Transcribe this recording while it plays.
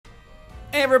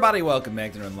Hey everybody, welcome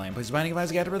back to Northernlion. Please binding of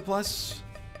Isaac AFTERBIRTH Plus.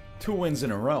 2 wins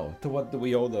in a row. To what do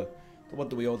we owe the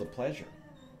pleasure?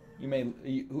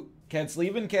 Cat's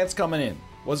leaving, cat's coming in.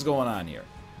 What's going on here?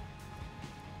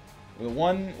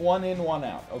 One in, one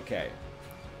out. Okay.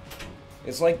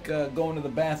 It's like going to the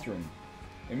bathroom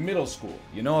in middle school.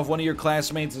 You know, if one of your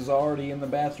classmates is already in the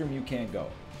bathroom, you can't go.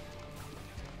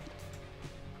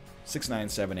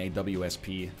 697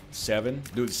 AWSP 7.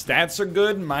 Dude, stats are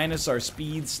good, minus our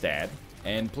speed stat.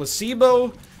 And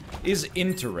placebo is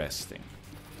interesting.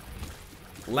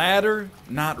 Ladder,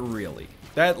 not really.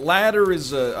 That ladder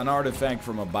is an artifact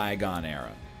from a bygone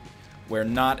era, where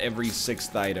not every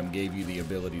 6th item gave you the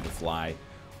ability to fly,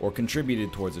 or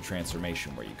contributed towards a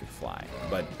transformation where you could fly.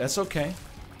 But that's okay.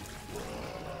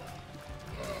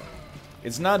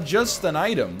 It's not just an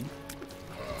item,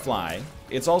 fly.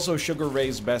 It's also Sugar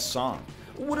Ray's best song.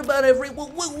 What about every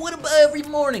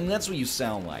morning? That's what you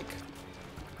sound like.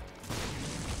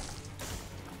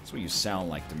 That's what you sound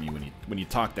like to me when you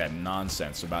talk that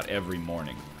nonsense about every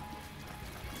morning.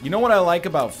 You know what I like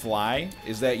about Fly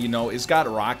is that, you know, it's got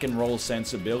rock and roll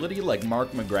sensibility. Like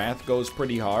Mark McGrath goes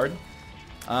pretty hard,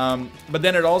 but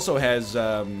then it also has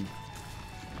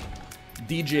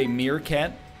DJ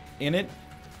Meerkat in it,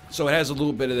 so it has a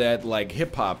little bit of that like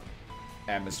hip hop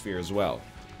atmosphere as well.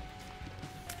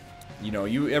 You know,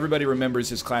 everybody remembers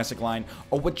his classic line,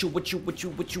 "Oh, what you want? Oh, what you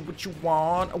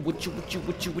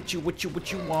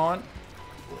want?"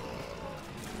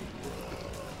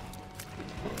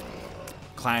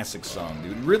 Classic song,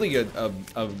 dude. Really a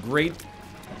great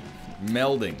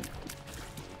melding.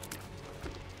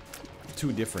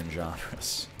 2 different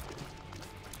genres.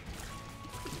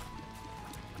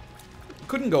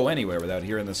 Couldn't go anywhere without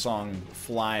hearing the song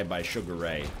 "Fly" by Sugar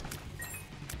Ray.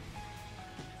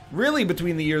 Really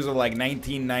between the years of like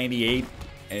 1998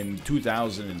 and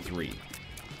 2003.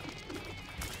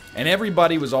 And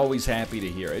everybody was always happy to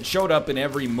hear it. It showed up in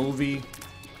every movie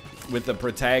with the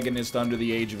protagonist under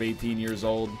the age of 18 years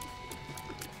old.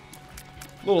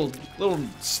 Little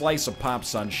slice of pop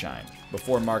sunshine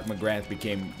before Mark McGrath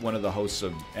became one of the hosts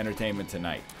of Entertainment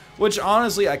Tonight. Which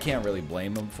honestly I can't really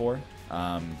blame him for.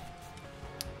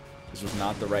 This was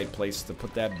not the right place to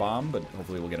put that bomb, but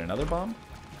hopefully we'll get another bomb.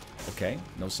 Okay,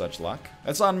 no such luck.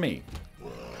 That's on me.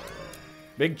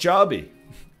 Big chubby.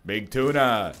 Big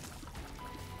tuna.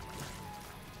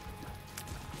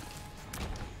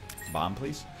 Bomb,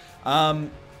 please.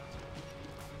 Why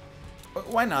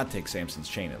not take Samson's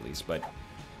chain at least, but...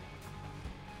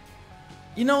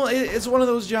 You know, it's one of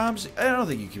those jobs, I don't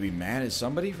think you can be mad at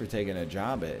somebody for taking a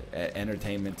job at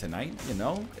Entertainment Tonight, you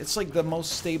know? It's like the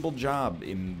most stable job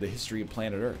in the history of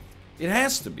planet Earth. It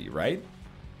has to be, right?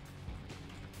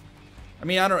 I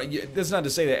mean, I don't. That's not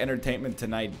to say that Entertainment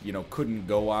Tonight, you know, couldn't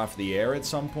go off the air at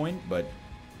some point, but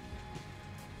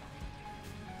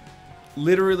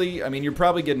literally, I mean, you're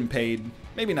probably getting paid,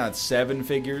 maybe not 7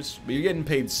 figures, but you're getting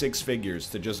paid 6 figures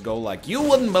to just go like, you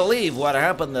wouldn't believe what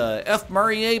happened to F.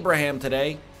 Murray Abraham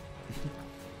today.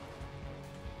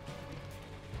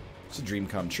 It's a dream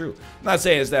come true. I'm not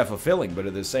saying it's that fulfilling, but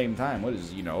at the same time, what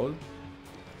is, you know,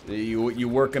 you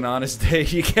work an honest day,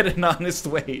 you get an honest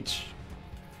wage.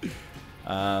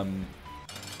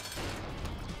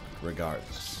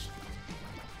 Regardless.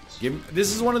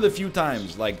 This is one of the few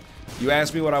times, like, you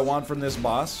ask me what I want from this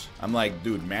boss, I'm like,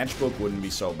 dude, matchbook wouldn't be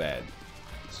so bad.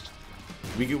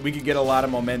 We could get a lot of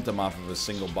momentum off of a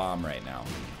single bomb right now.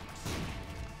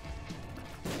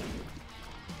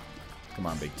 Come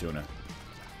on, Big Tuna.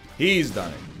 He's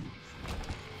done it.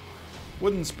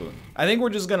 Wooden spoon. I think we're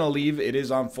just gonna leave. It is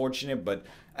unfortunate, but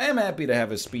I am happy to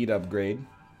have a speed upgrade.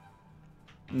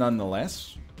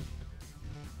 Nonetheless,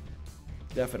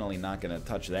 definitely not going to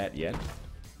touch that yet.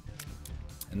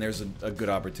 And there's a good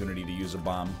opportunity to use a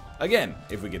bomb. Again,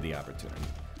 if we get the opportunity.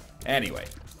 Anyway.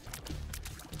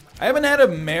 I haven't had a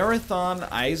marathon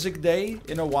Isaac day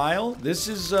in a while. This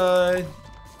is, you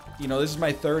know, this is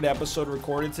my 3rd episode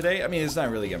recorded today. I mean, it's not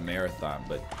really a marathon,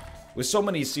 but with so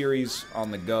many series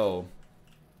on the go,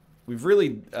 we've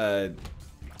really, I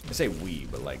say we,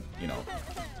 but like, you know...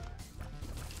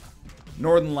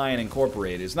 Northernlion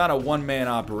Incorporated is not a one-man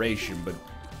operation, but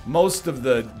most of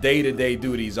the day-to-day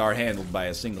duties are handled by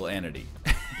a single entity.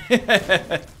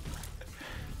 That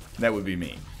would be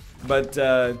me. But,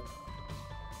 I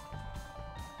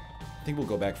think we'll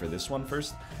go back for this one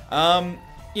first.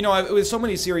 You know, with so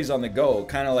many series on the go,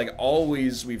 kind of like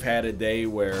always we've had a day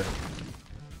where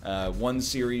one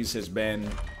series has been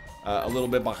a little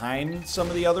bit behind some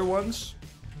of the other ones.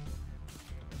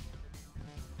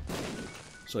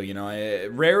 So, you know,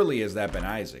 rarely has that been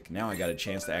Isaac. Now I got a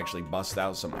chance to actually bust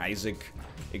out some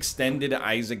extended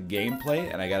Isaac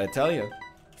gameplay, and I gotta tell you,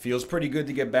 Feels pretty good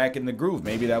to get back in the groove.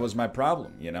 Maybe that was my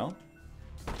problem, you know?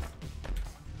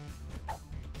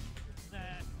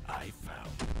 I found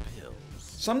pills.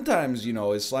 Sometimes, you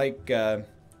know, it's like, trying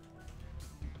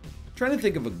to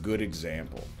think of a good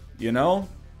example, you know?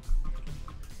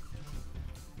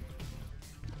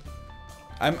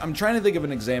 I'm trying to think of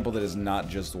an example that is not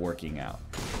just working out.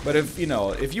 But if, you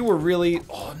know, if you were really,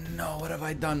 oh no, what have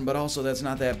I done? But also, that's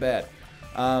not that bad.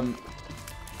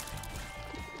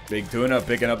 Big Tuna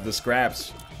picking up the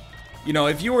scraps. You know,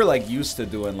 if you were like used to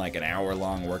doing like an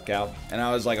hour-long workout, and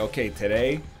I was like, okay,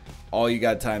 today, all you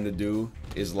got time to do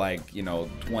is like, you know,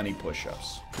 20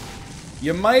 push-ups.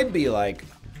 You might be like,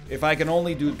 if I can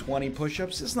only do 20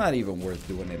 push-ups, it's not even worth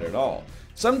doing it at all.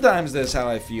 Sometimes that's how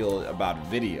I feel about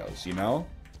videos, you know?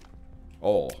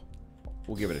 Oh,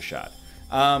 we'll give it a shot.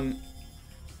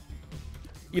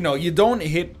 You know, you don't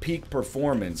hit peak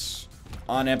performance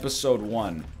on episode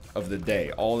 1 of the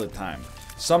day all the time.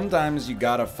 Sometimes you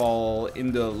gotta fall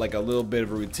into like a little bit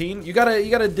of a routine. You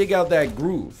gotta dig out that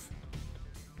groove.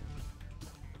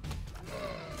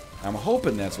 I'm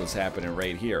hoping that's what's happening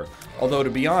right here. Although, to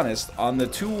be honest, on the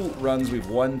 2 runs we've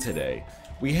won today,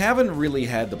 we haven't really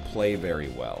had to play very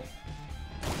well.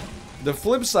 The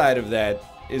flip side of that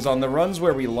is on the runs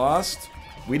where we lost,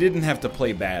 we didn't have to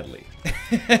play badly.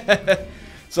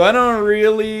 So I don't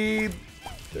really...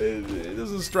 It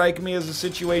doesn't strike me as a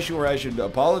situation where I should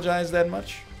apologize that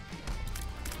much.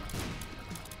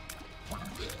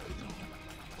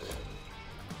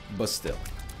 But still.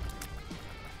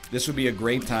 This would be a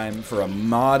great time for a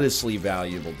modestly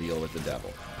valuable deal with the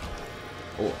devil.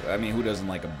 Oh, I mean, who doesn't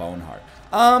like a bone heart?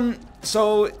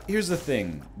 So here's the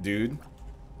thing, dude.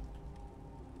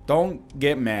 Don't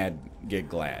get mad, get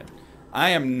glad. I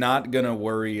am not gonna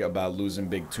worry about losing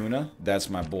Big Tuna. That's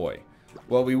my boy.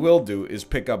 What we will do is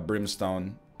pick up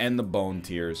Brimstone and the Bone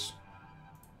Tears.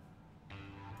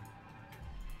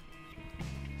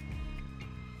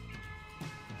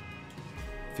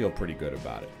 Feel pretty good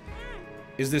about it.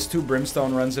 Is this 2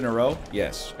 Brimstone runs in a row?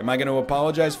 Yes. Am I going to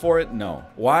apologize for it? No.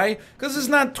 Why? Because it's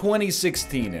not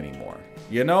 2016 anymore.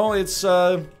 You know, it's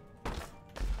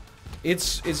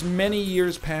many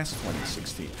years past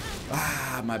 2016.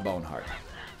 Ah, my bone heart.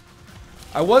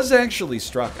 I was actually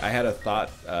struck. I had a thought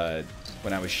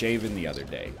when I was shaving the other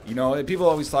day. You know, people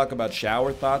always talk about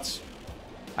shower thoughts.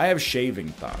 I have shaving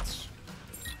thoughts.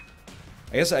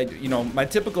 I guess you know, my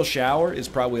typical shower is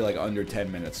probably like under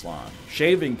 10 minutes long.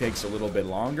 Shaving takes a little bit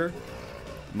longer.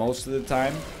 Most of the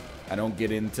time, I don't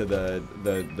get into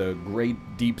the great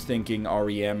deep thinking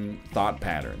REM thought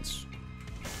patterns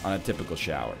on a typical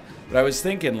shower. But I was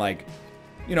thinking, like,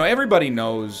 you know, everybody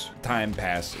knows time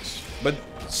passes, but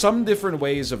some different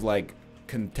ways of like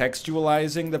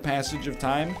contextualizing the passage of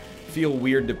time feel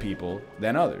weird to people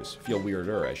than others. Feel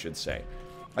weirder, I should say.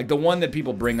 Like, the one that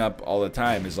people bring up all the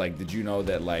time is, like, did you know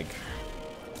that, like,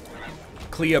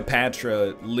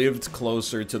 Cleopatra lived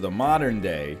closer to the modern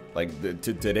day, like,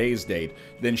 to today's date,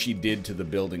 than she did to the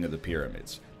building of the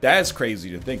pyramids? That's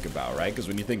crazy to think about, right? Because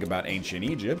when you think about ancient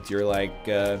Egypt, you're like,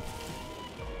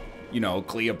 you know,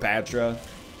 Cleopatra,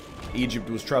 Egypt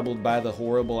was troubled by the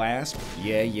horrible asp.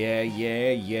 Yeah.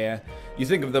 You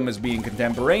think of them as being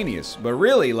contemporaneous, but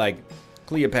really, like,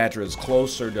 Cleopatra is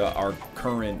closer to our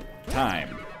current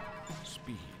time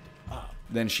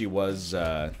than she was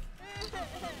to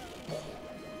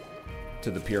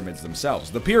the pyramids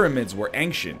themselves. The pyramids were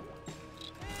ancient.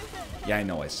 Yeah, I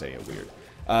know I say it weird.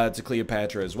 To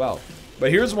Cleopatra as well.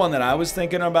 But here's one that I was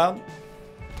thinking about.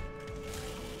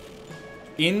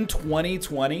 In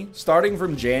 2020, starting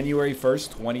from January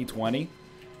 1st, 2020,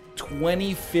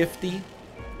 2050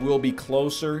 will be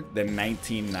closer than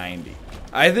 1990.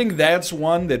 I think that's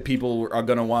one that people are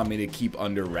going to want me to keep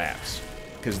under wraps.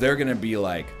 Because they're going to be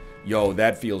like, yo,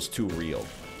 that feels too real.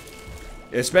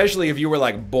 Especially if you were,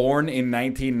 like, born in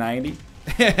 1990.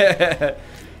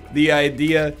 The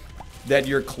idea that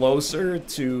you're closer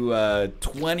to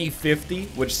 2050,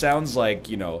 which sounds like,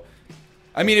 you know...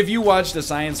 I mean, if you watched a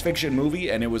science fiction movie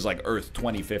and it was like Earth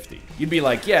 2050, you'd be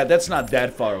like, yeah, that's not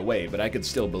that far away, but I could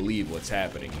still believe what's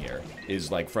happening here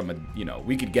is like from a, you know,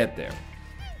 we could get there.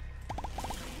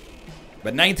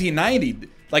 But 1990,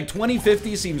 like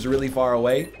 2050 seems really far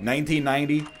away.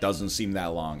 1990 doesn't seem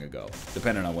that long ago,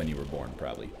 depending on when you were born,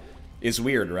 probably. It's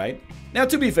weird, right? Now,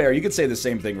 to be fair, you could say the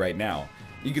same thing right now.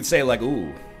 You could say like,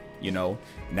 ooh, you know,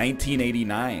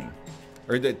 1989.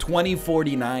 Or the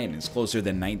 2049 is closer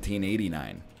than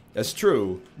 1989. That's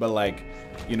true, but like,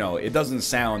 you know, it doesn't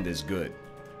sound as good.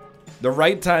 The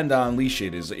right time to unleash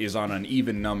it is on an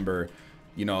even number,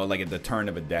 you know, like at the turn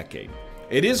of a decade.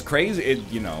 It is crazy,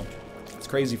 you know, it's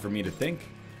crazy for me to think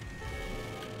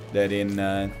that in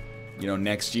the you know,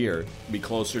 next year, be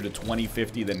closer to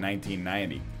 2050 than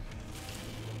 1990.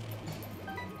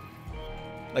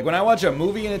 Like, when I watch a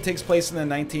movie and it takes place in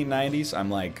the 1990s, I'm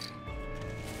like,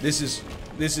 this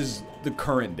is the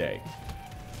current day.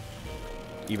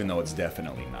 Even though it's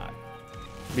definitely not.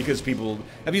 Because people...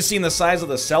 Have you seen the size of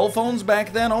the cell phones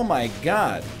back then? Oh my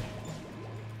god.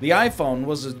 The iPhone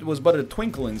was but a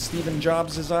twinkle in Stephen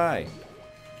Jobs' eye.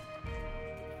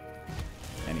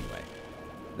 Anyway.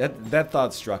 That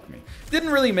thought struck me.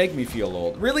 Didn't really make me feel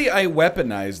old. Really, I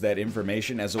weaponized that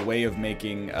information as a way of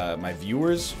making my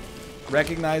viewers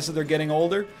recognize that they're getting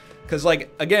older. Because, like,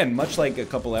 again, much like a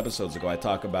couple episodes ago, I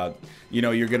talk about, you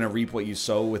know, you're going to reap what you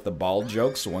sow with the bald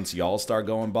jokes once y'all start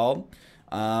going bald.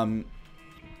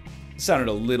 Sounded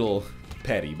a little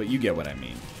petty, but you get what I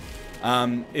mean.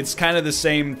 It's kind of the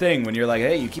same thing when you're like,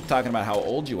 hey, you keep talking about how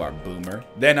old you are, boomer.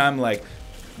 Then I'm like,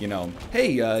 you know,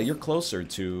 hey, you're closer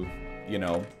to, you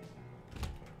know,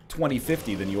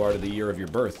 2050 than you are to the year of your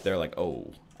birth. They're like,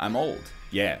 oh, I'm old.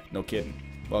 Yeah, no kidding.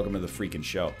 Welcome to the freaking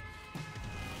show.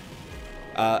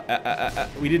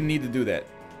 We didn't need to do that,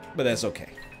 but that's okay.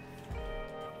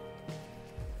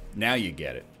 Now you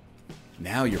get it.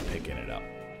 Now you're picking it up.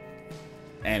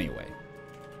 Anyway,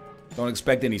 don't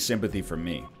expect any sympathy from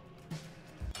me.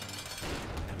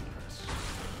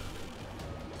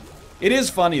 It is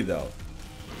funny though.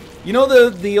 You know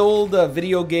the old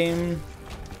video game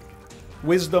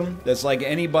wisdom that's like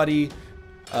anybody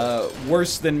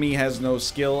worse than me has no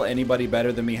skill, anybody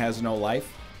better than me has no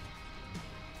life?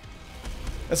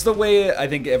 That's the way I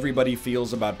think everybody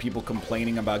feels about people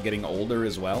complaining about getting older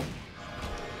as well.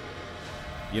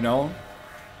 You know?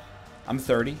 I'm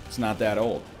 30. It's not that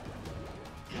old.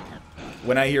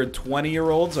 When I hear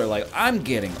 20-year-olds are like, I'm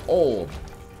getting old.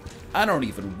 I don't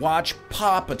even watch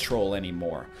Paw Patrol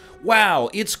anymore. Wow,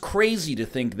 it's crazy to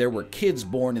think there were kids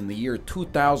born in the year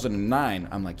 2009.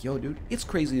 I'm like, yo, dude, it's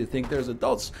crazy to think there's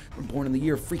adults who were born in the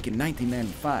year freaking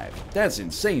 1995. That's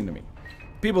insane to me.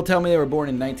 People tell me they were born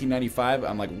in 1995.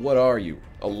 I'm like, what are you,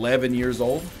 11 years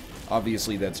old?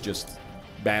 Obviously, that's just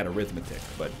bad arithmetic,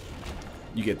 but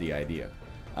you get the idea.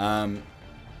 But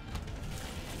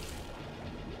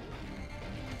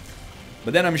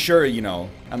then I'm sure, you know,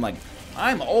 I'm like,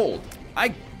 I'm old.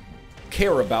 I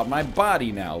care about my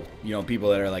body now. You know,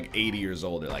 people that are like 80 years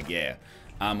old, they're like, yeah,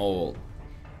 I'm old.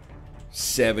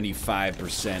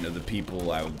 75% of the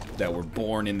people that were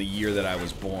born in the year that I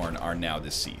was born are now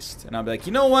deceased. And I'll be like,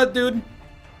 you know what, dude?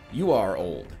 You are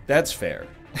old. That's fair.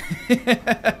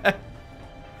 I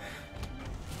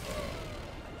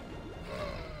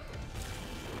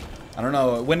don't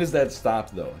know. When does that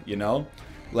stop, though? You know?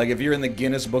 Like, if you're in the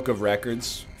Guinness Book of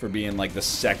Records for being, like, the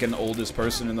second oldest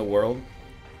person in the world,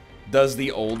 does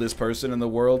the oldest person in the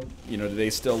world, you know, do they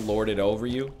still lord it over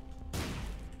you?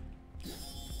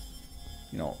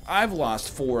 You know, I've lost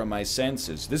 4 of my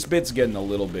senses. This bit's getting a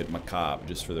little bit macabre,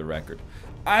 just for the record.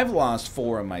 I've lost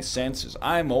 4 of my senses.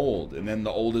 I'm old. And then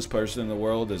the oldest person in the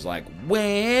world is like,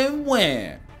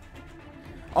 wham.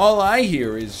 All I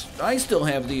hear is, I still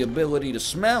have the ability to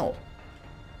smell.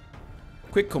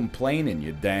 Quit complaining,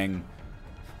 you dang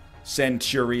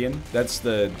centurion. That's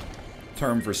the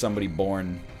term for somebody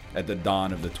born at the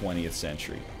dawn of the 20th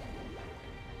century.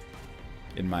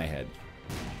 In my head.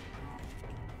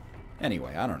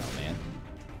 Anyway, I don't know, man.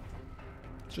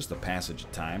 It's just a passage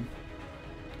of time.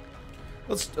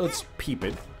 Let's peep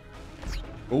it.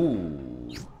 Ooh.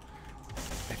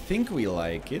 I think we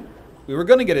like it. We were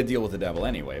gonna get a deal with the devil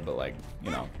anyway, but like,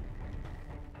 you know.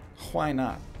 Why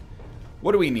not?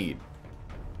 What do we need?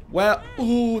 Well,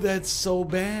 ooh, that's so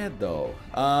bad though.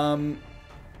 I'm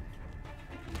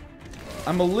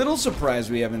a little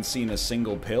surprised we haven't seen a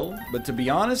single pill, but to be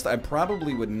honest, I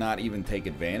probably would not even take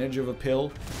advantage of a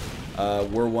pill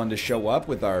were one to show up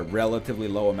with our relatively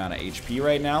low amount of HP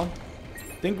right now.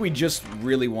 I think we just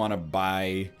really want to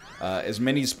buy as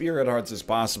many spirit hearts as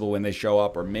possible when they show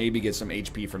up, or maybe get some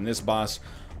HP from this boss.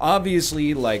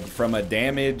 Obviously, like, from a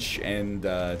damage and,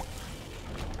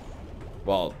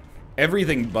 well,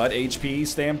 everything but HP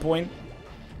standpoint,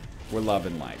 we're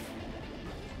loving life.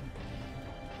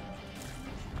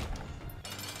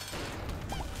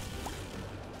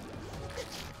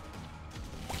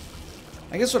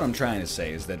 I guess what I'm trying to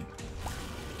say is that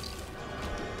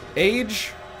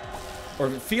age or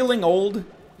feeling old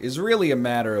is really a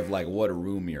matter of like what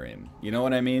room you're in. You know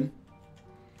what I mean?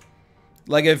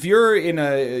 Like if you're in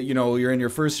a, you know, you're in your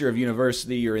first year of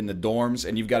university, you're in the dorms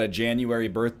and you've got a January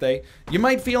birthday, you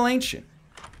might feel ancient.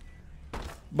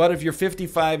 But if you're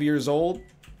 55 years old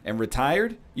and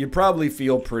retired, you probably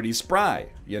feel pretty spry,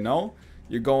 you know?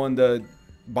 You're going to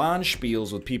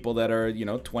bonspiels with people that are, you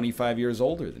know, 25 years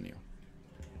older than you.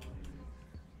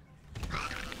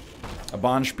 A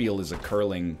Bonspiel is a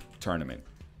curling tournament.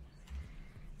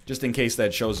 Just in case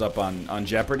that shows up on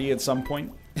Jeopardy at some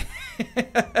point.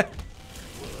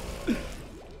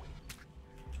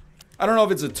 I don't know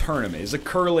if it's a tournament. It's a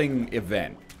curling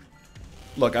event.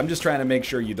 Look, I'm just trying to make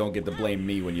sure you don't get to blame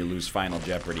me when you lose Final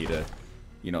Jeopardy to,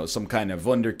 you know, some kind of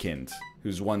wunderkind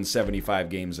who's won 75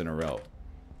 games in a row.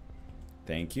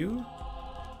 Thank you.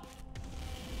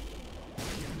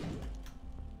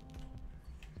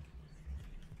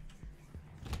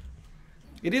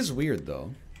 It is weird,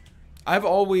 though. I've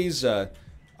always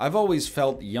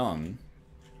felt young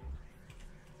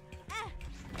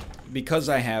because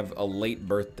I have a late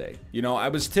birthday. You know, I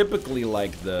was typically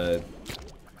like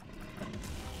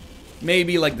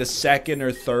maybe like the second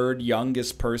or third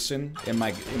youngest person in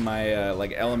my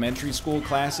like elementary school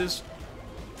classes.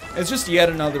 It's just yet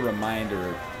another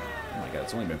reminder. Oh my god,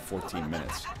 it's only been 14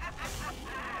 minutes.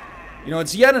 You know,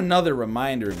 it's yet another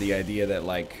reminder of the idea that,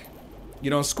 like, you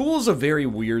know, school is a very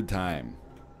weird time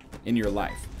in your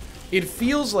life. It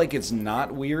feels like it's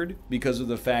not weird because of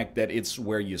the fact that it's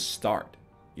where you start,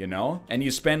 you know? And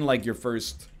you spend like your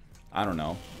first, I don't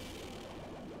know,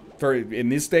 in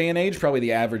this day and age, probably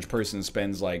the average person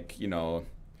spends like, you know,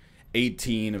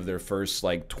 18 of their first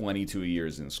like 22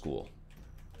 years in school.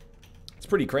 It's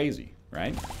pretty crazy,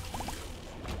 right?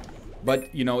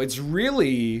 But, you know, it's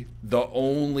really the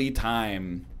only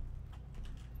time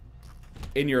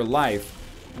in your life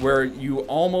where you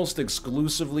almost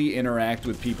exclusively interact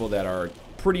with people that are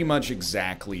pretty much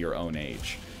exactly your own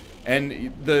age.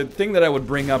 And the thing that I would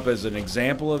bring up as an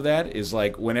example of that is,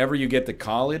 like, whenever you get to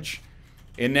college,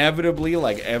 inevitably,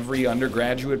 like, every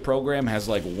undergraduate program has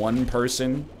like one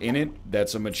person in it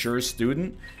that's a mature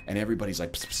student, and everybody's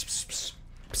like, pss, pss, pss, pss,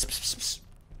 pss, pss,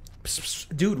 pss, pss,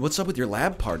 pss. Dude, what's up with your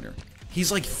lab partner? He's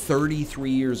like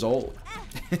 33 years old.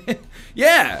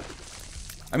 Yeah.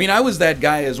 I mean, I was that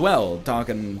guy as well,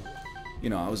 talking, you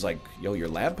know, I was like, yo, your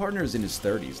lab partner is in his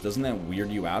 30s. Doesn't that weird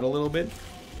you out a little bit?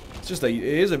 It's just it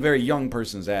is a very young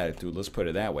person's attitude, let's put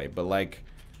it that way. But, like,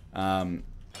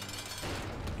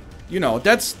 you know,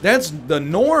 that's the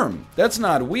norm. That's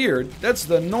not weird. That's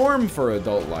the norm for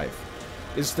adult life,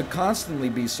 is to constantly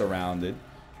be surrounded,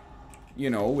 you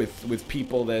know, with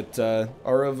people that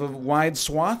are of a wide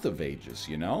swath of ages,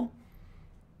 you know?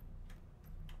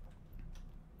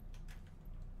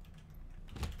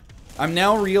 I'm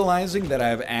now realizing that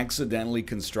I've accidentally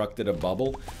constructed a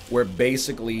bubble where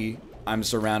basically I'm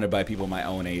surrounded by people my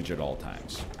own age at all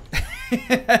times.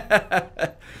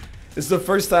 It's the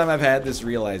first time I've had this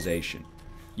realization.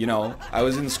 You know, I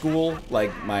was in school,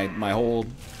 like, my whole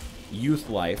youth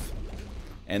life,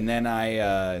 and then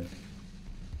I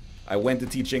went to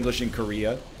teach English in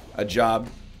Korea, a job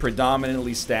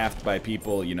predominantly staffed by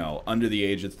people, you know, under the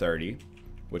age of 30,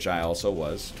 which I also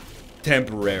was,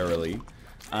 temporarily.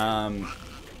 And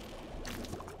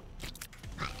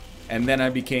then I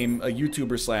became a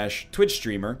YouTuber slash Twitch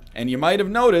streamer, and you might have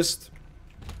noticed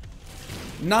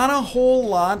not a whole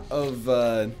lot of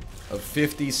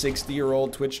 50,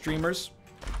 60-year-old Twitch streamers.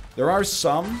 There are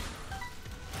some,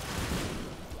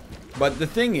 but the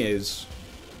thing is,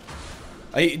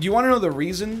 do you want to know the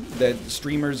reason that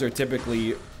streamers are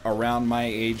typically around my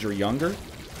age or younger?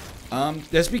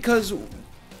 That's because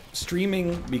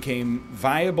streaming became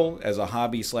viable as a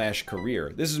hobby slash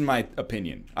career. This is my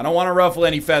opinion. I don't want to ruffle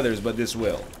any feathers, but this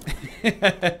will.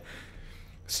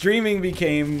 Streaming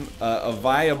became a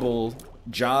viable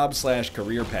job slash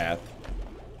career path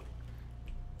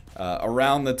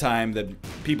around the time that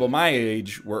people my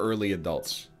age were early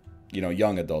adults. You know,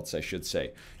 young adults, I should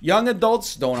say. Young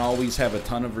adults don't always have a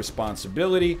ton of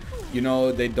responsibility. You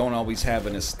know, they don't always have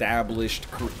an established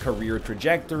career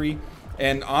trajectory.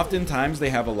 And oftentimes they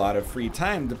have a lot of free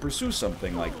time to pursue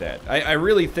something like that. I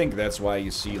really think that's why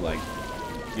you see, like,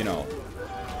 you know,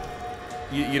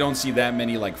 you don't see that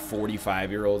many, like,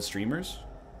 45-year-old streamers.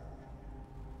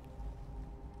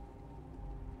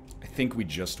 I think we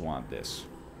just want this.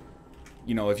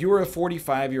 You know, if you were a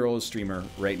 45-year-old streamer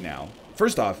right now,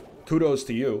 first off, kudos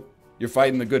to you. You're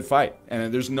fighting the good fight.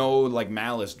 And there's no, like,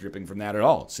 malice dripping from that at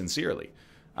all, sincerely.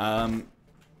 Have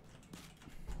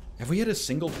we hit a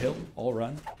single pill all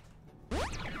run?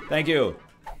 Thank you.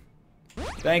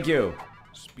 Thank you.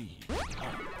 Speed.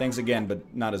 Thanks again,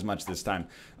 but not as much this time.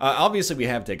 Obviously, we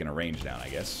have taken a range down, I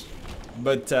guess.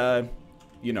 But,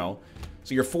 you know,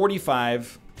 so you're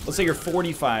 45. Let's say you're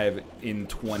 45 in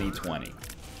 2020.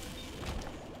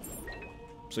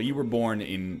 So you were born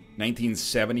in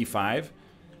 1975.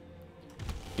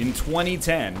 In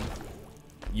 2010,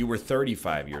 you were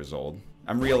 35 years old.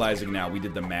 I'm realizing now we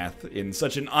did the math in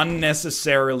such an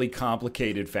unnecessarily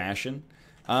complicated fashion.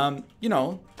 You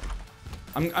know,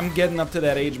 I'm getting up to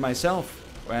that age myself.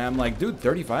 Where I'm like, dude,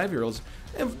 35-year-olds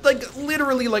have like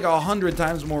literally like 100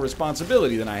 times more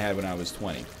responsibility than I had when I was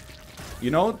 20. You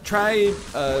know, try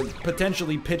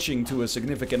potentially pitching to a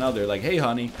significant other, like, hey,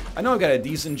 honey, I know I've got a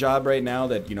decent job right now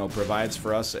that, you know, provides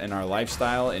for us and our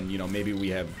lifestyle, and, you know, maybe we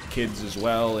have kids as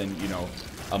well, and, you know,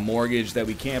 a mortgage that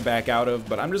we can't back out of,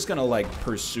 but I'm just gonna, like,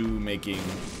 pursue making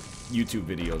YouTube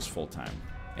videos full-time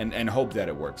and hope that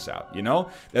it works out, you know?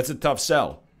 That's a tough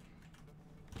sell.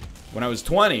 When I was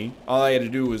 20, all I had to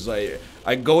do was, like,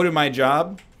 I'd go to my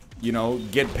job, you know,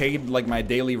 get paid, like, my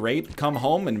daily rate, come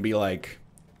home and be like...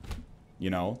 You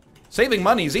know, saving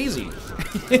money is easy.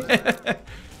 Yeah,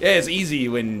 it's easy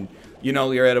when, you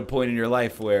know, you're at a point in your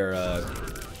life where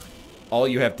all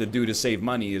you have to do to save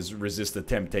money is resist the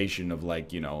temptation of,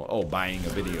 like, you know, oh, buying a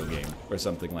video game or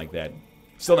something like that.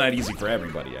 Still not easy for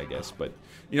everybody, I guess, but,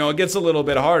 you know, it gets a little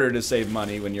bit harder to save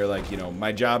money when you're like, you know,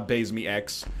 my job pays me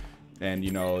X, and,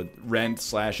 you know,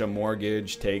 rent / a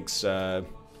mortgage takes,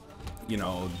 you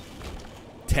know,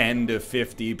 10 to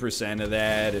 50% of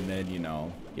that, and then, you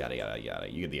know, yada, yada,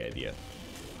 yada. You get the idea.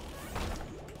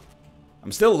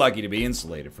 I'm still lucky to be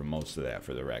insulated from most of that,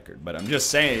 for the record, but I'm just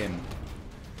saying,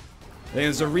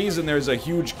 there's a reason there's a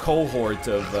huge cohort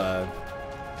of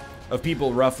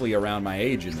people roughly around my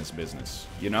age in this business,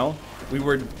 you know? We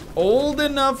were old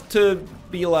enough to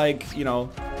be like, you know,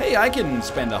 hey, I can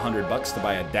spend $100 to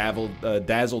buy a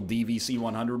Dazzle DVC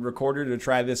 100 recorder to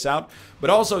try this out, but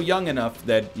also young enough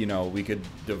that, you know, we could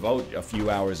devote a few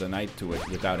hours a night to it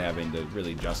without having to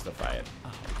really justify it.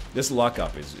 This luck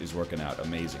up is working out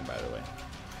amazing, by the way.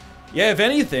 Yeah, if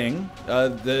anything,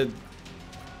 the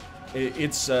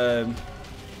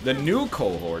new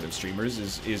cohort of streamers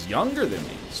is younger than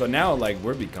me. So now, like,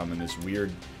 we're becoming this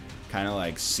weird, kind of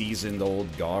like seasoned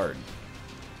old guard.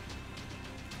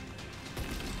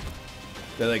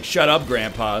 They're like, shut up,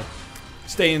 Grandpa.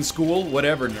 Stay in school,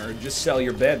 whatever, nerd. Just sell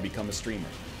your bed, become a streamer.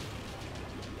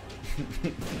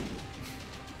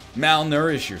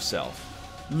 Malnourish yourself.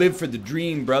 Live for the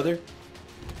dream, brother.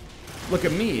 Look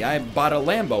at me, I bought a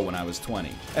Lambo when I was 20.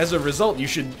 As a result, you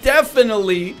should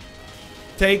definitely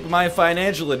take my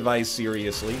financial advice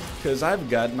seriously, because I've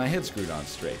got my head screwed on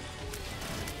straight.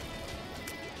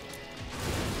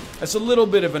 That's a little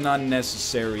bit of an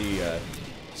unnecessary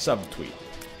subtweet.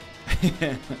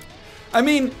 I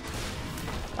mean,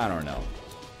 I don't know.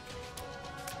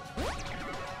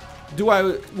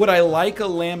 Would I like a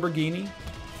Lamborghini?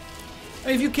 I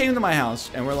mean, if you came to my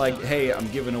house and were like, hey, I'm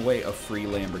giving away a free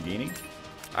Lamborghini,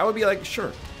 I would be like,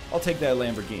 sure, I'll take that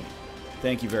Lamborghini.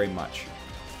 Thank you very much.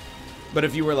 But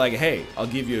if you were like, hey, I'll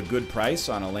give you a good price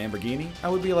on a Lamborghini, I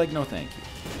would be like, no, thank you.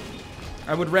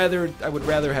 I would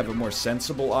rather have a more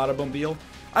sensible automobile.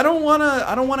 I don't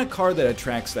want a car that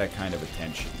attracts that kind of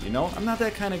attention, you know? I'm not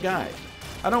that kind of guy.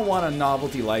 I don't want a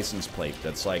novelty license plate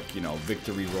that's like, you know,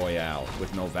 Victory Royale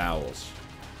with no vowels.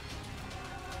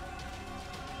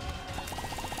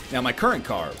 Now, my current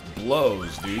car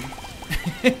blows, dude.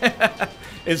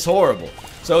 It's horrible.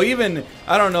 So even,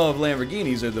 I don't know if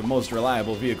Lamborghinis are the most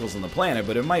reliable vehicles on the planet,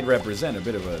 but it might represent a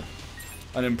bit of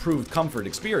an improved comfort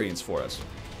experience for us.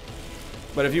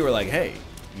 But if you were like, hey,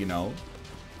 you know,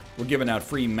 we're giving out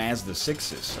free Mazda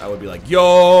 6s, I would be like,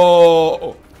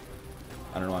 yo!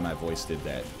 I don't know why my voice did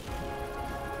that.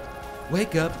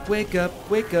 Wake up, wake up,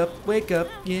 wake up, wake up,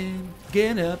 yeah.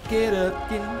 Get up,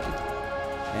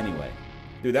 yeah. Anyway.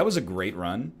 Dude, that was a great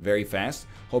run. Very fast.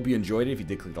 Hope you enjoyed it. If you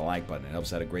did, click the like button. It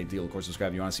helps out a great deal. Of course,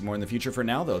 subscribe if you want to see more in the future. For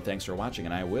now, though, thanks for watching,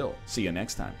 and I will see you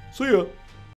next time. See ya!